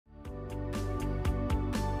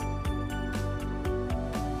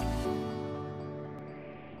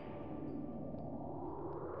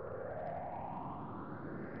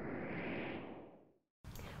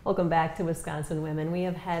Welcome back to Wisconsin Women. We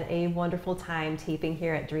have had a wonderful time taping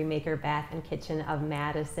here at DreamMaker Bath and Kitchen of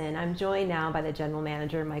Madison. I'm joined now by the General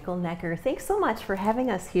Manager, Michael Necker. Thanks so much for having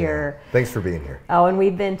us here. Yeah, thanks for being here. Oh, and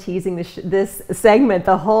we've been teasing this segment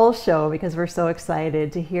the whole show because we're so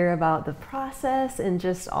excited to hear about the process and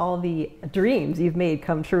just all the dreams you've made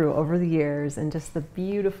come true over the years and just the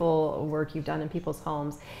beautiful work you've done in people's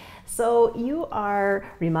homes. So you are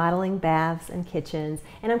remodeling baths and kitchens,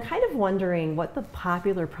 and I'm kind of wondering what the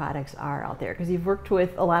popular products are out there because you've worked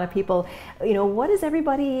with a lot of people. You know, what is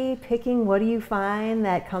everybody picking? What do you find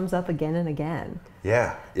that comes up again and again?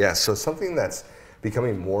 Yeah. So something that's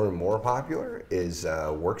becoming more and more popular is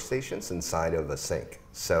workstations inside of a sink.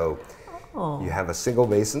 So you have a single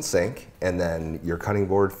basin sink, and then your cutting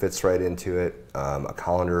board fits right into it. A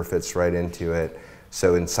colander fits right into it.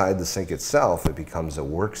 So inside the sink itself, it becomes a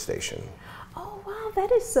workstation. Oh wow, that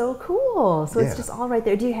is so cool. So it's just all right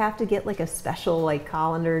there. Do you have to get like a special like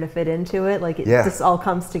colander to fit into it? Like it just all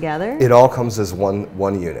comes together? It all comes as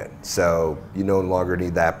one unit. So you no longer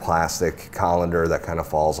need that plastic colander that kind of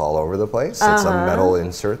falls all over the place. It's a metal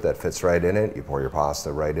insert that fits right in it. You pour your pasta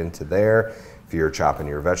right into there. If you're chopping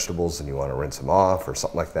your vegetables and you want to rinse them off or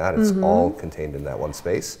something like that, it's all contained in that one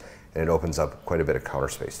space. And it opens up quite a bit of counter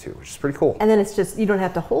space too, which is pretty cool. And then it's just, you don't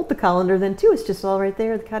have to hold the colander then too, it's just all right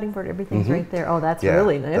there, the cutting board, everything's right there. Oh, that's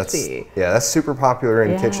really nifty. That's super popular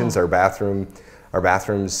in kitchens. Our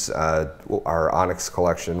bathrooms, our Onyx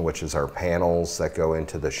collection, which is our panels that go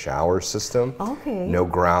into the shower system. Okay. No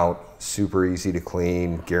grout, super easy to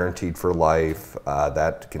clean, guaranteed for life.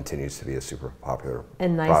 That continues to be a super popular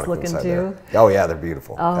and nice product looking too. There. Oh yeah, they're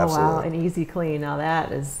beautiful. Oh Absolutely. Wow, and easy clean. Now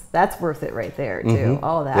that's worth it right there too.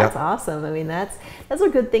 Oh, that's awesome. I mean, those are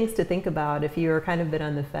good things to think about if you're kind of been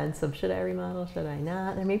on the fence of should I remodel, should I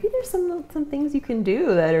not? And maybe there's some things you can do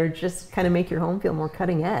that are just kind of make your home feel more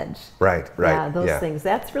cutting edge. Right. Yeah, those things.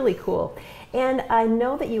 That's really cool. And I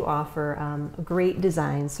know that you offer a great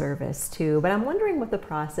design service too, but I'm wondering what the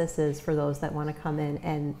process is for those that want to come in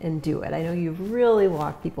and do it. I know you've really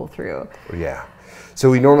walked people through. Yeah. So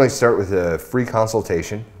we normally start with a free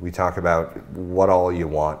consultation. We talk about what all you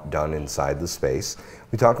want done inside the space.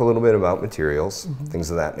 We talk a little bit about materials, things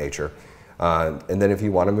of that nature. And then if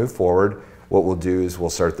you want to move forward, what we'll do is we'll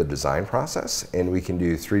start the design process, and we can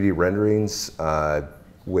do 3D renderings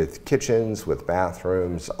with kitchens, with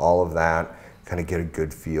bathrooms, all of that, kind of get a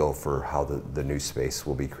good feel for how the new space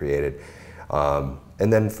will be created.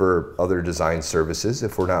 And then for other design services,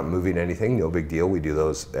 if we're not moving anything, no big deal. We do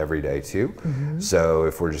those every day too. So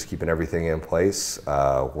if we're just keeping everything in place,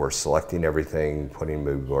 we're selecting everything, putting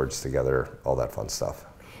mood boards together, all that fun stuff.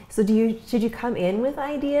 So should you come in with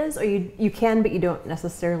ideas, or you can, but you don't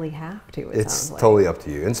necessarily have to? It's totally up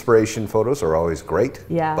to you. Inspiration photos are always great,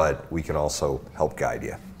 but we can also help guide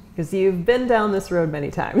you. Because you've been down this road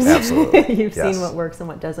many times. Absolutely. You've seen what works and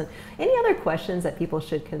what doesn't. Any other questions that people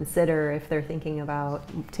should consider if they're thinking about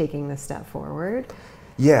taking this step forward?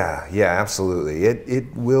 Yeah, absolutely.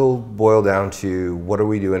 It will boil down to what are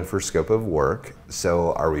we doing for scope of work.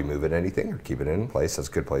 So are we moving anything or keeping it in place? That's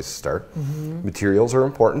a good place to start. Materials are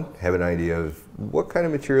important. Have an idea of what kind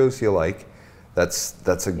of materials you like.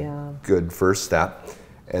 That's a good first step.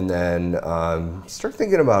 And then start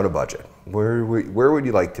thinking about a budget. Where would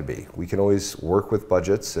you like to be? We can always work with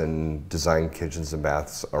budgets and design kitchens and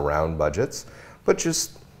baths around budgets, but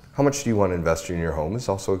just how much do you want to invest in your home is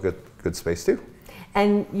also a good space too.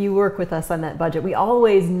 And you work with us on that budget. We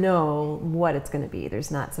always know what it's going to be.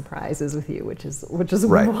 There's not surprises with you, which is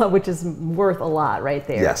worth a lot right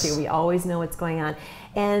there too. We always know what's going on,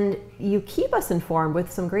 and you keep us informed with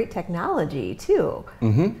some great technology too.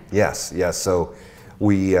 Yes. So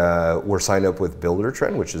we're signed up with Builder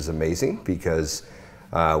Trend, which is amazing because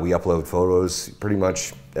we upload photos pretty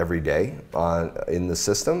much every day in the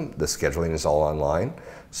system. The scheduling is all online,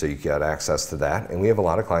 so you got access to that. And we have a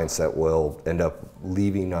lot of clients that will end up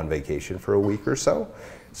leaving on vacation for a week or so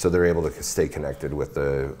they're able to stay connected with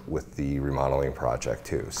the remodeling project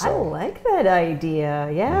too. So I like that idea.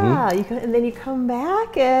 Yeah, and then you come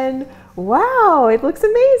back and wow, it looks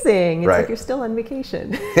amazing. It's like you're still on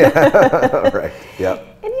vacation. Right.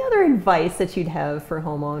 Yep. Any other advice that you'd have for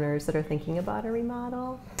homeowners that are thinking about a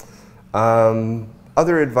remodel?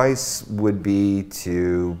 Other advice would be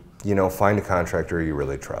to find a contractor you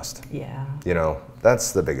really trust. Yeah.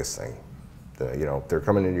 That's the biggest thing. They're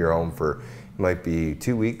coming into your home for might be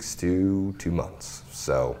 2 weeks to 2 months.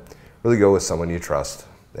 So really go with someone you trust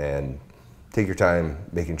and take your time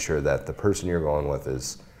making sure that the person you're going with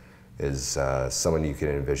is is someone you can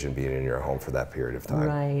envision being in your home for that period of time.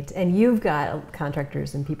 Right, and you've got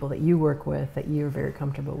contractors and people that you work with that you're very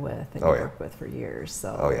comfortable with and you work with for years.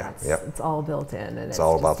 So it's all built in, and it's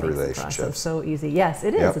all about the relationships. So easy. Yes,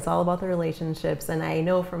 it is. It's all about the relationships, and I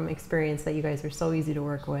know from experience that you guys are so easy to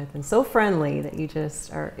work with and so friendly that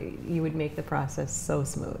you would make the process so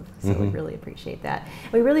smooth. So we really appreciate that.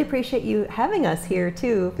 We really appreciate you having us here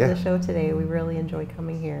too for the show today. We really enjoy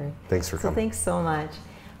coming here. Thanks for coming. Thanks so much.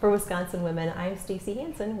 For Wisconsin Women, I'm Stacy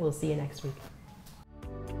Hansen. We'll see you next week.